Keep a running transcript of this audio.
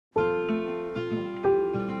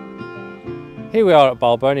Here we are at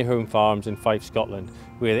Balbirnie Home Farms in Fife, Scotland.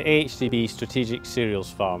 We're the AHDB Strategic Cereals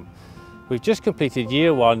Farm. We've just completed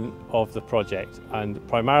year one of the project, and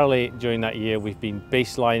primarily during that year we've been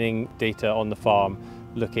baselining data on the farm,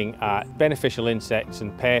 looking at beneficial insects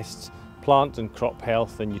and pests, plant and crop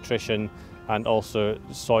health and nutrition, and also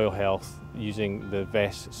soil health using the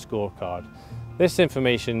VES scorecard. This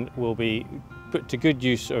information will be put to good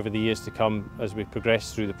use over the years to come as we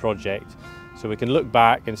progress through the project, so we can look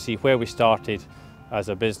back and see where we started as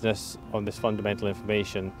a business on this fundamental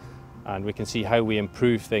information, and we can see how we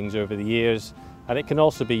improve things over the years, and it can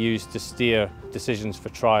also be used to steer decisions for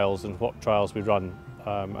trials and what trials we run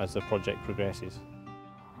as the project progresses.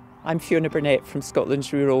 I'm Fiona Burnett from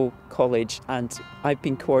Scotland's Rural College, and I've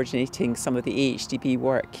been coordinating some of the AHDB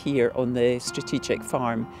work here on the strategic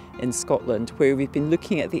farm in Scotland, where we've been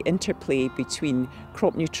looking at the interplay between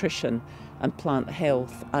crop nutrition and plant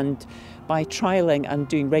health. And by trialling and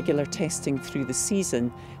doing regular testing through the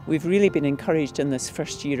season, we've really been encouraged in this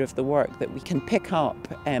first year of the work that we can pick up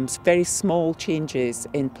very small changes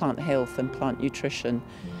in plant health and plant nutrition,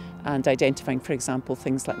 and identifying, for example,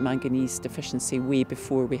 things like manganese deficiency way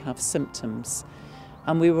before we have symptoms.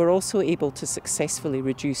 And we were also able to successfully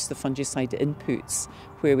reduce the fungicide inputs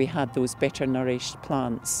where we had those better nourished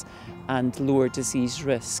plants and lower disease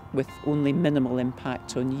risk with only minimal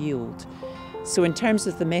impact on yield. So in terms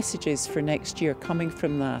of the messages for next year coming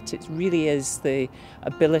from that, it really is the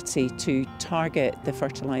ability to target the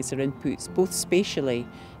fertiliser inputs both spatially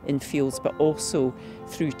in fields but also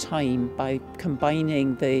through time by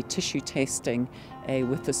combining the tissue testing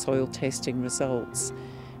with the soil testing results.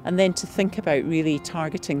 And then to think about really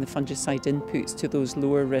targeting the fungicide inputs to those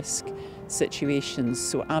lower risk situations.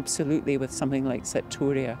 So absolutely with something like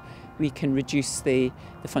Septoria, we can reduce the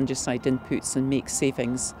fungicide inputs and make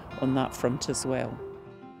savings on that front as well.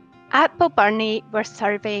 At Balbirnie, we're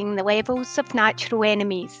surveying the levels of natural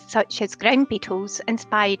enemies such as ground beetles and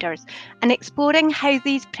spiders, and exploring how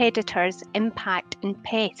these predators impact on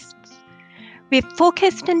pests. We've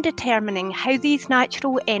focused on determining how these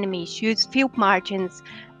natural enemies use field margins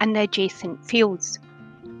and the adjacent fields.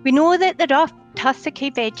 We know that the rough,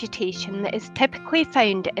 tussocky vegetation that is typically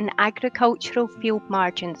found in agricultural field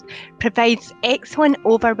margins provides excellent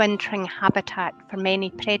overwintering habitat for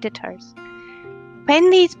many predators. When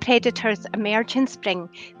these predators emerge in spring,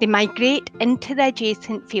 they migrate into the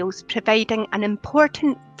adjacent fields, providing an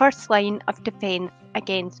important first line of defence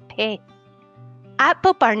against pests. At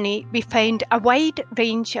Balbirnie, we found a wide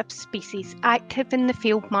range of species active in the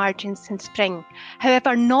field margins in spring.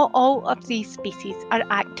 However, not all of these species are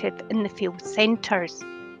active in the field centres.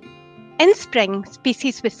 In spring,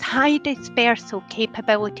 species with high dispersal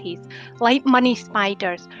capabilities, like money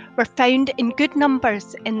spiders, were found in good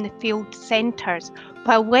numbers in the field centres,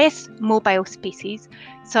 while less mobile species,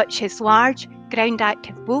 such as large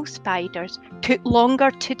ground-active wool spiders, took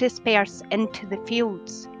longer to disperse into the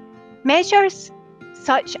fields. Measures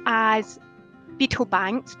such as beetle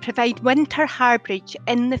banks provide winter harbourage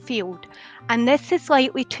in the field, and this is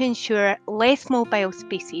likely to ensure less mobile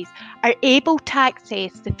species are able to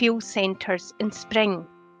access the field centres in spring.